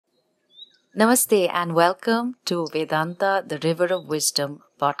Namaste and welcome to Vedanta, the River of Wisdom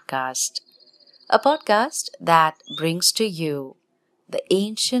podcast, a podcast that brings to you the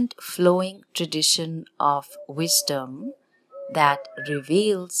ancient flowing tradition of wisdom that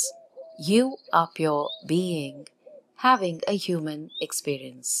reveals you are pure being having a human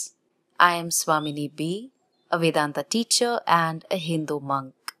experience. I am Swamini B, a Vedanta teacher and a Hindu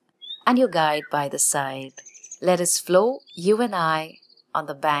monk, and your guide by the side. Let us flow, you and I, on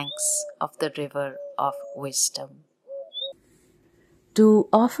the banks of the river of wisdom. To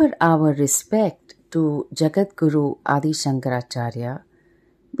offer our respect to Jagadguru Adi Shankaracharya,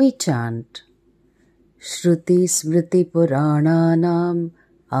 we chant Shruti Smriti Purananam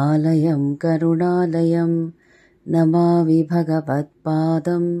Alayam Karunalayam Namami Bhagavad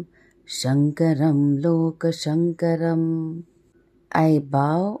Padam Shankaram Loka Shankaram. I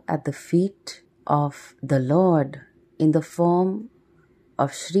bow at the feet of the Lord in the form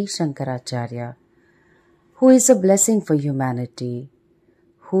of Sri Shankaracharya, who is a blessing for humanity,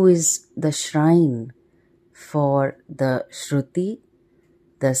 who is the shrine for the Shruti,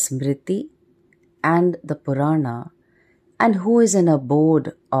 the Smriti, and the Purana, and who is an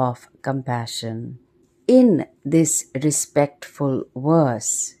abode of compassion. In this respectful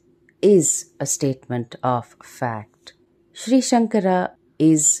verse is a statement of fact. Sri Shankara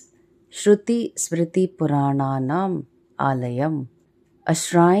is Shruti Smriti Purananam Alayam. A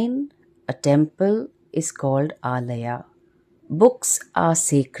shrine, a temple is called Alaya. Books are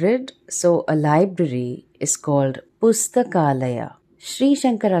sacred, so a library is called Pustakalaya. Sri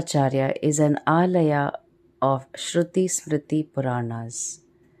Shankaracharya is an Alaya of Shruti Smriti Puranas.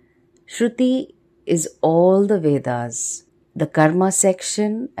 Shruti is all the Vedas, the Karma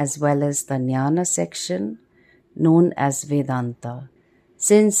section as well as the Jnana section, known as Vedanta.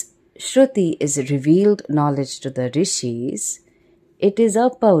 Since Shruti is revealed knowledge to the rishis, it is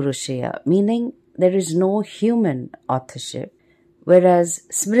apaurushaya, meaning there is no human authorship, whereas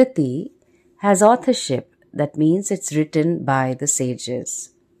Smriti has authorship, that means it's written by the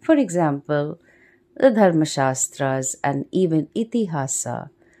sages. For example, the Dharmashastras and even Itihasa,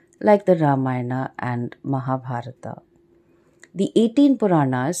 like the Ramayana and Mahabharata. The 18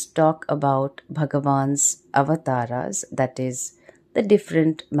 Puranas talk about Bhagavan's avatars, that is, the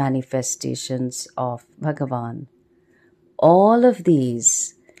different manifestations of Bhagavan. All of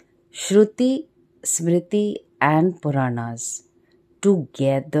these, Shruti, Smriti, and Puranas,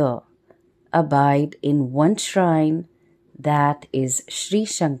 together abide in one shrine, that is Sri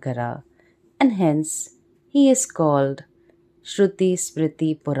Shankara, and hence he is called Shruti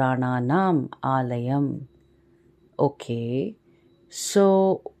Smriti Purananam Alayam. Okay,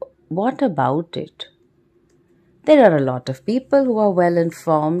 so what about it? There are a lot of people who are well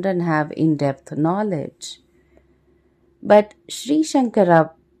informed and have in depth knowledge. But Sri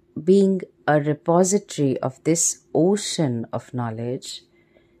Shankara, being a repository of this ocean of knowledge,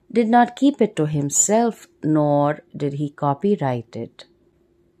 did not keep it to himself, nor did he copyright it.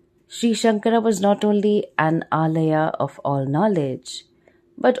 Sri Shankara was not only an alaya of all knowledge,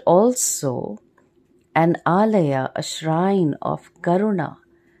 but also an alaya, a shrine of karuna,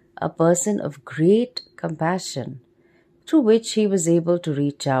 a person of great compassion, through which he was able to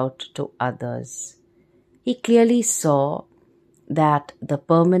reach out to others. He clearly saw that the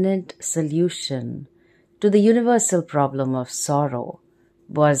permanent solution to the universal problem of sorrow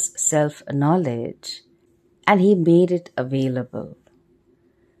was self-knowledge, and he made it available.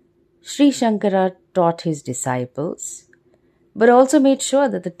 Sri Shankara taught his disciples, but also made sure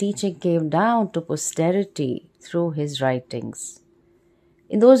that the teaching came down to posterity through his writings.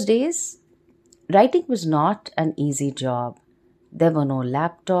 In those days, writing was not an easy job. There were no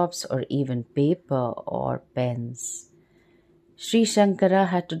laptops or even paper or pens. Sri Shankara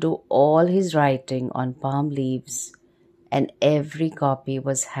had to do all his writing on palm leaves, and every copy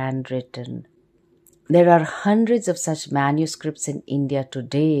was handwritten. There are hundreds of such manuscripts in India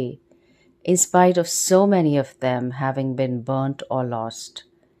today, in spite of so many of them having been burnt or lost.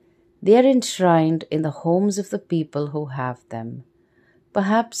 They are enshrined in the homes of the people who have them.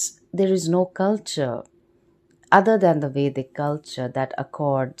 Perhaps there is no culture other than the Vedic culture that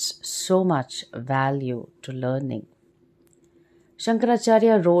accords so much value to learning.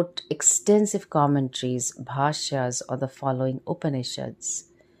 Shankaracharya wrote extensive commentaries, bhashyas, on the following Upanishads: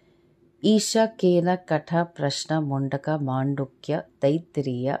 Isha Kena Katha Prashna Mundaka Mandukya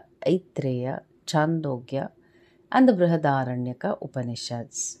Taittiriya Aitreya Chandogya and the Brihadaranyaka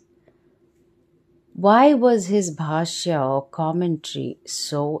Upanishads. Why was his bhashya or commentary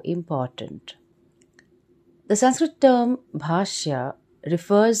so important? The Sanskrit term bhashya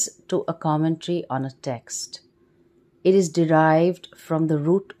refers to a commentary on a text. It is derived from the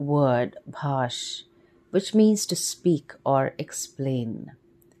root word bhash, which means to speak or explain.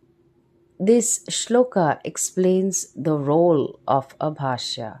 This shloka explains the role of a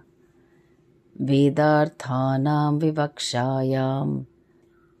bhashya. Vedarthanam vivakshayam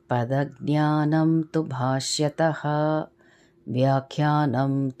padajnanam tu bhashyataha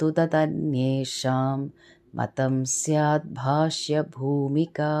vyakhyanam tu tadanyesham matam syad bhashya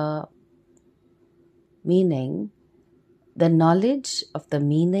bhumika. Meaning, the knowledge of the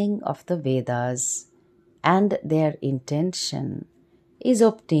meaning of the Vedas and their intention is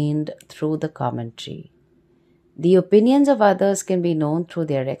obtained through the commentary. The opinions of others can be known through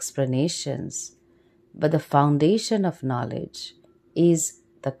their explanations, but the foundation of knowledge is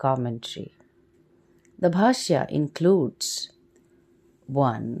the commentary. The bhashya includes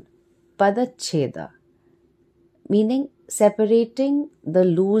 1. Padacheda, meaning separating the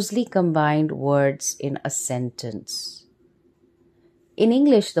loosely combined words in a sentence. In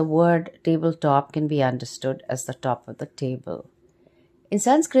English, the word tabletop can be understood as the top of the table. In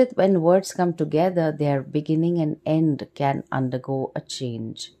Sanskrit, when words come together, their beginning and end can undergo a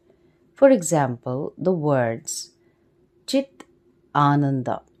change. For example, the words Chit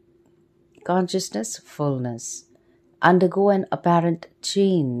Ananda, consciousness, fullness, undergo an apparent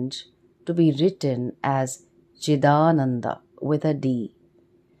change to be written as Chidananda with a D.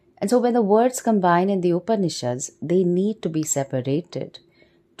 And so when the words combine in the Upanishads, they need to be separated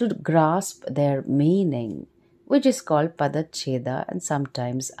to grasp their meaning, which is called Padacheda and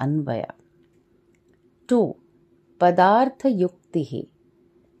sometimes Anvaya. 2. Padartha Yuktihi,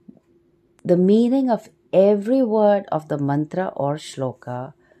 the meaning of every word of the mantra or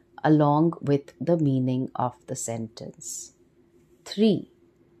shloka along with the meaning of the sentence. 3.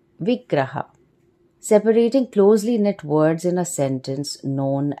 Vigraha, separating closely knit words in a sentence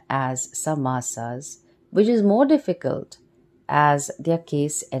known as samasas, which is more difficult as their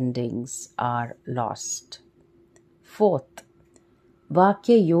case endings are lost. 4th,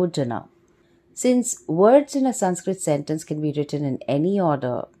 Vakya Yojana. Since words in a Sanskrit sentence can be written in any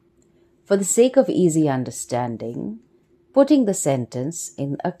order, for the sake of easy understanding, putting the sentence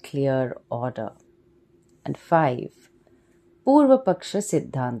in a clear order. And 5. Purva Paksha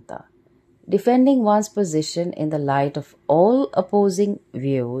Siddhanta, defending one's position in the light of all opposing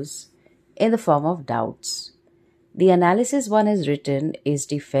views in the form of doubts. The analysis one has written is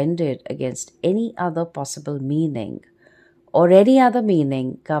defended against any other possible meaning or any other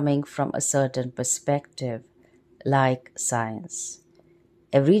meaning coming from a certain perspective, like science.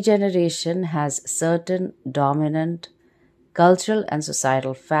 Every generation has certain dominant cultural and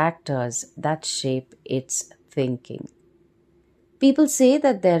societal factors that shape its thinking. People say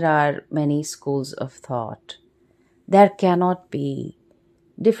that there are many schools of thought. There cannot be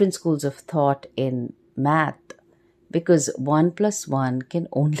different schools of thought in math because 1 plus 1 can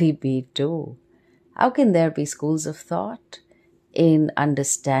only be 2. How can there be schools of thought in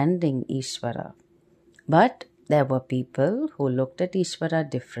understanding Ishvara? But there were people who looked at Ishvara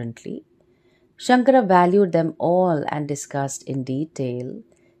differently. Shankara valued them all and discussed in detail,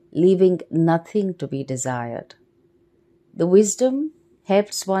 leaving nothing to be desired. The wisdom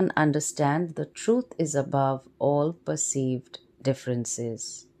helps one understand the truth is above all perceived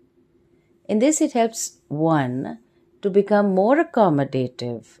differences. In this, it helps one to become more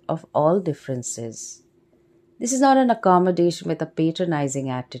accommodative of all differences. This is not an accommodation with a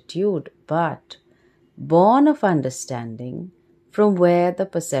patronizing attitude, but born of understanding from where the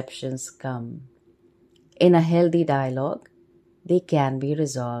perceptions come. In a healthy dialogue, they can be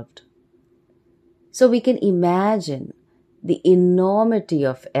resolved. So we can imagine the enormity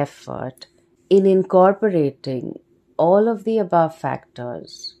of effort in incorporating all of the above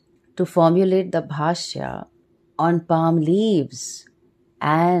factors to formulate the bhashya on palm leaves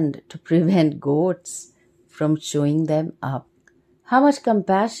and to prevent goats from chewing them up. How much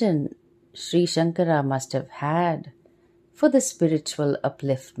compassion Sri Shankara must have had for the spiritual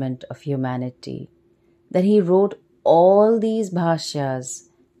upliftment of humanity, that he wrote all these bhashyas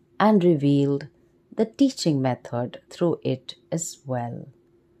and revealed the teaching method through it as well.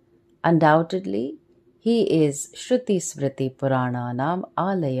 Undoubtedly, he is Shruti Smriti Purananam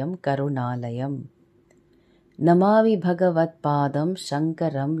Alayam Karunalayam. Namami Bhagavat Padam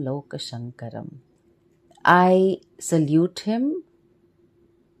Shankaram Loka Shankaram. I salute him,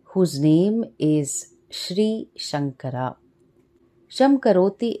 whose name is Sri Shankara.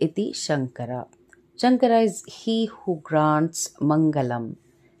 Shamkaroti iti Shankara. Shankara is he who grants Mangalam,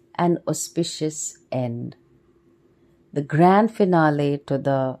 an auspicious end. The grand finale to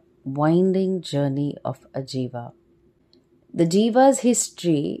the winding journey of a jiva. The jiva's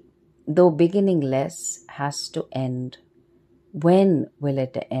history though beginningless, has to end. When will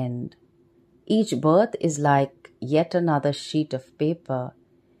it end? Each birth is like yet another sheet of paper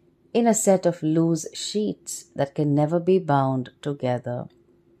in a set of loose sheets that can never be bound together.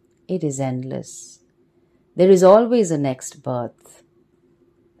 It is endless. There is always a next birth.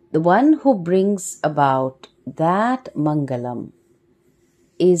 The one who brings about that Mangalam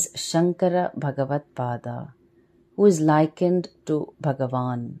is Shankara Bhagavatpada, who is likened to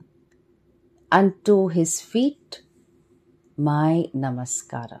Bhagavan. Unto his feet, my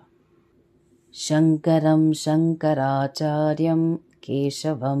namaskara. Shankaram Shankaracharyam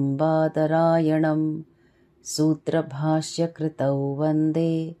Keshavam Badarayanam Sutra Bhashya Kritau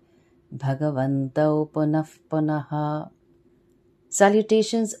Vande Bhagavantau Punah Punaha.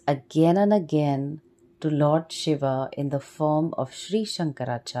 Salutations again and again to Lord Shiva in the form of Sri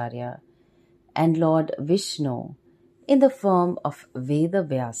Shankaracharya and Lord Vishnu in the form of Veda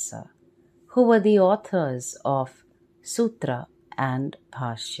Vyasa, who were the authors of Sutra and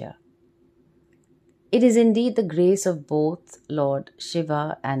Bhashya. It is indeed the grace of both Lord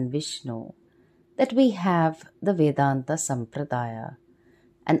Shiva and Vishnu that we have the Vedanta Sampradaya,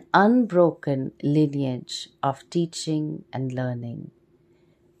 an unbroken lineage of teaching and learning,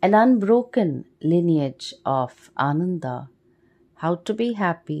 an unbroken lineage of Ananda, how to be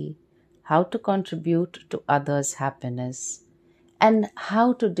happy, how to contribute to others' happiness, and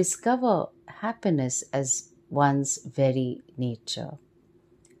how to discover happiness as one's very nature.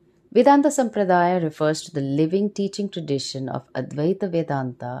 Vedanta Sampradaya refers to the living teaching tradition of Advaita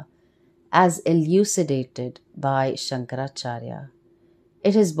Vedanta as elucidated by Shankaracharya.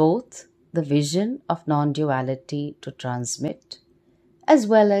 It is both the vision of non-duality to transmit, as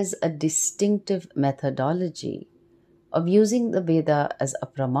well as a distinctive methodology of using the Veda as a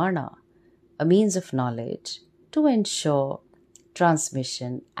pramana, a means of knowledge, to ensure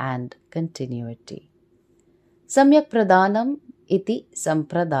transmission and continuity. Samyak Pradhanam iti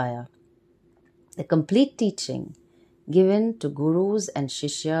Sampradaya, the complete teaching given to gurus and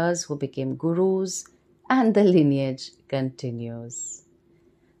shishyas who became gurus, and the lineage continues.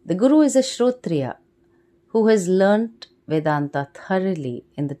 The guru is a Shrotriya who has learnt Vedanta thoroughly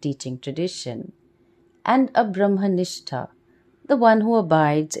in the teaching tradition, and a Brahmanistha, the one who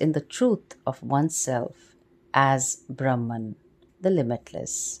abides in the truth of oneself as Brahman, the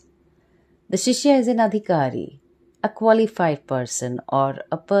limitless. The Shishya is an Adhikari, a qualified person or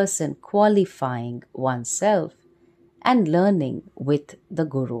a person qualifying oneself and learning with the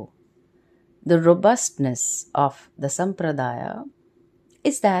Guru. The robustness of the Sampradaya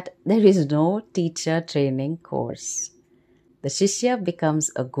is that there is no teacher training course. The Shishya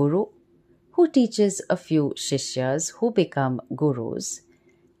becomes a Guru who teaches a few Shishyas who become Gurus,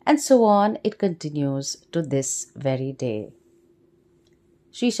 and so on it continues to this very day.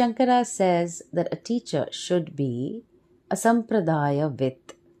 Sri Shankara says that a teacher should be a Sampradaya Vid,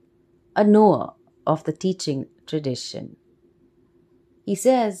 a knower of the teaching tradition. He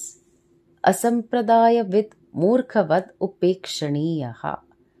says, Asampradaya Vid Murkhavad Upekshaniyaha.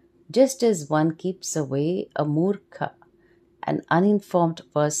 Just as one keeps away a Murkha, an uninformed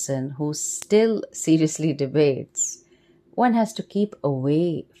person who still seriously debates, one has to keep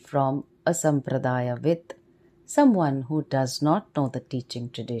away from a Sampradaya Vid, someone who does not know the teaching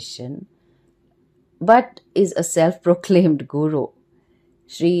tradition, but is a self-proclaimed guru.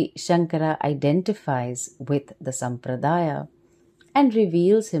 Sri Shankara identifies with the Sampradaya and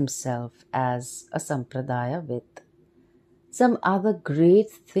reveals himself as a Sampradaya Vid. Some other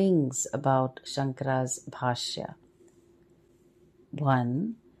great things about Shankara's Bhashya.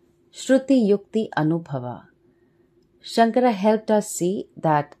 1. Shruti Yukti Anubhava. Shankara helped us see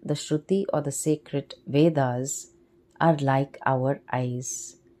that the Shruti or the sacred Vedas are like our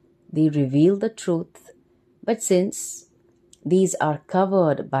eyes. They reveal the truth, but since these are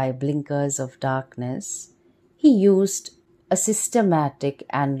covered by blinkers of darkness, he used a systematic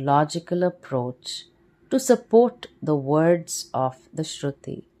and logical approach to support the words of the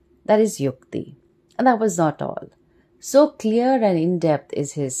Shruti, that is Yukti. And that was not all. So clear and in-depth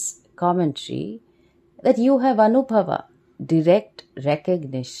is his commentary that you have Anubhava, direct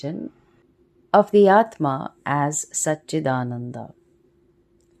recognition of the Atma as Satchidananda.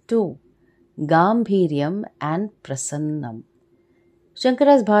 2. Gambhiryam and Prasannam.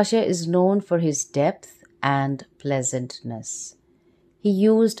 Shankara's Bhashya is known for his depth and pleasantness. He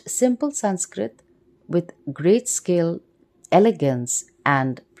used simple Sanskrit with great skill, elegance,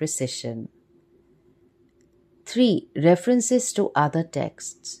 and precision. 3. References to other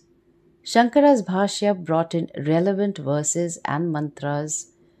texts. Shankara's Bhashya brought in relevant verses and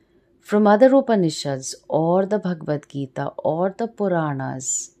mantras from other Upanishads or the Bhagavad Gita or the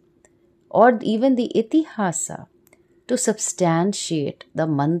Puranas. or even the Itihasa to substantiate the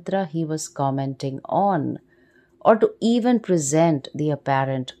mantra he was commenting on, or to even present the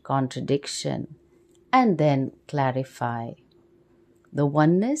apparent contradiction and then clarify. The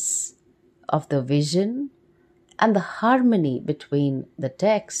oneness of the vision and the harmony between the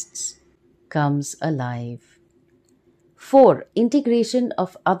texts comes alive. 4. Integration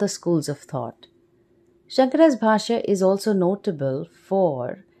of other schools of thought. Shankara's Bhashya is also notable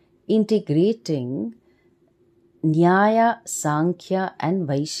for integrating Nyaya, Sankhya, and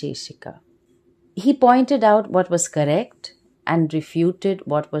Vaisheshika. He pointed out what was correct and refuted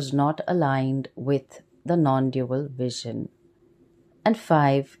what was not aligned with the non dual vision. And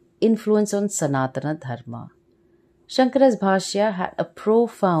 5. Influence on Sanatana Dharma. Shankara's Bhashya had a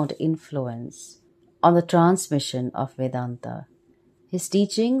profound influence on the transmission of Vedanta. His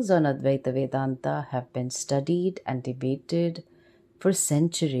teachings on Advaita Vedanta have been studied and debated for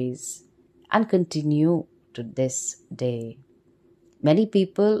centuries and continue to this day. Many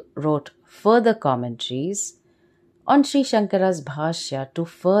people wrote further commentaries on Sri Shankara's Bhashya to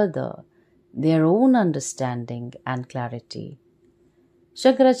further their own understanding and clarity.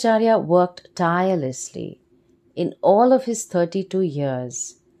 Shankaracharya worked tirelessly in all of his 32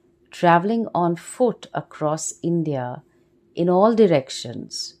 years, traveling on foot across India in all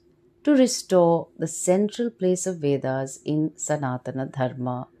directions to restore the central place of Vedas in Sanatana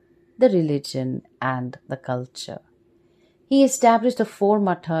Dharma, the religion and the culture. He established the 4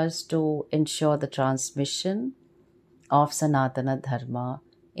 mathas to ensure the transmission of Sanatana Dharma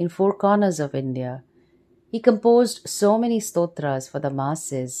in 4 corners of India. He composed so many stotras for the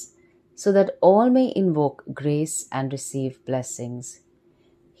masses so that all may invoke grace and receive blessings.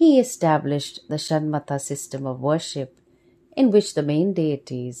 He established the Shanmata system of worship in which the main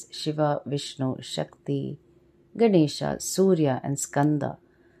deities Shiva, Vishnu, Shakti, Ganesha, Surya and Skanda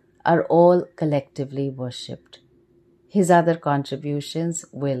are all collectively worshipped. His other contributions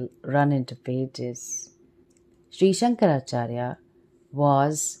will run into pages. Sri Shankaracharya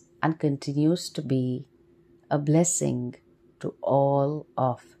was and continues to be a blessing to all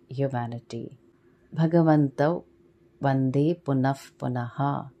of humanity. Bhagavantav Vande Punaf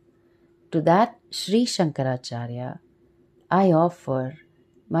Punaha. To that Sri Shankaracharya, I offer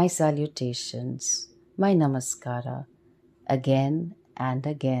my salutations, my namaskara, again and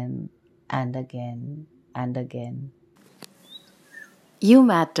again and again and again. You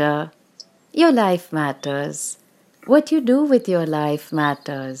matter. Your life matters. What you do with your life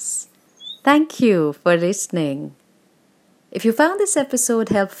matters. Thank you for listening. If you found this episode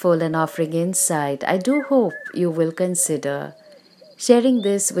helpful and offering insight, I do hope you will consider sharing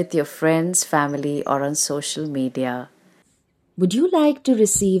this with your friends, family, or on social media. Would you like to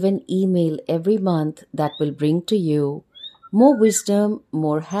receive an email every month that will bring to you more wisdom,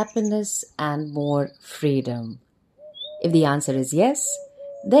 more happiness, and more freedom? If the answer is yes,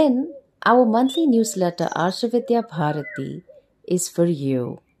 then our monthly newsletter Arshavidya Bharati is for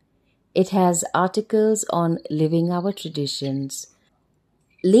you. It has articles on living our traditions,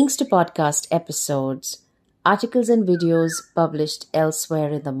 links to podcast episodes, articles and videos published elsewhere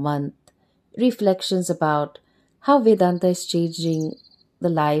in the month, reflections about how Vedanta is changing the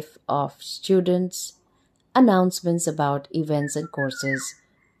life of students, announcements about events and courses,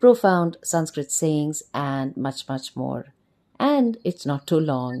 profound Sanskrit sayings, and much, much more. And it's not too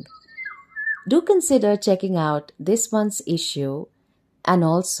long. Do consider checking out this month's issue and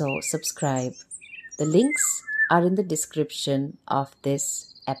also subscribe. The links are in the description of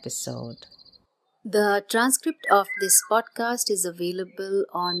this episode. The transcript of this podcast is available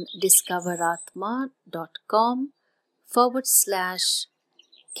on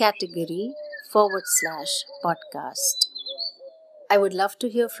discoveratma.com/category/podcast. I would love to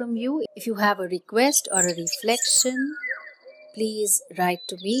hear from you. If you have a request or a reflection, please write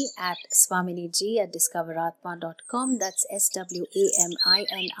to me at swaminiji@discoveratma.com. That's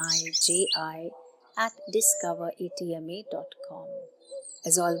SWAMINIJI@discoveratma.com.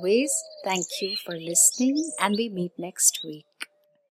 As always, thank you for listening, and we meet next week.